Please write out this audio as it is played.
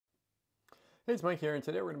Hey, it's Mike here, and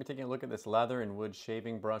today we're going to be taking a look at this Lather and Wood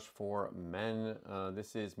shaving brush for men.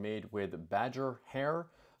 This is made with badger hair,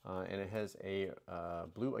 and it has a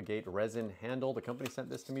blue agate resin handle. The company sent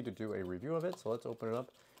this to me to do a review of it, so let's open it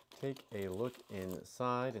up, take a look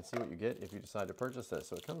inside, and see what you get if you decide to purchase this.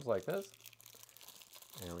 So it comes like this,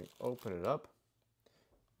 and we open it up.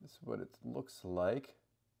 This is what it looks like.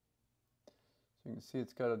 So you can see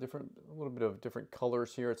it's got a little bit of different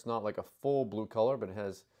colors here. It's not like a full blue color, but it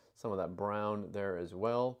has some of that brown there as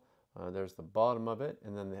well. There's the bottom of it,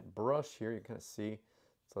 and then the brush here, you kind of see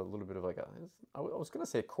it's a little bit of like I was going to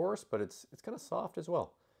say coarse, but it's kind of soft as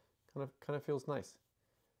well. Kind of feels nice.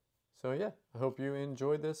 So yeah, I hope you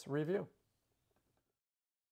enjoyed this review.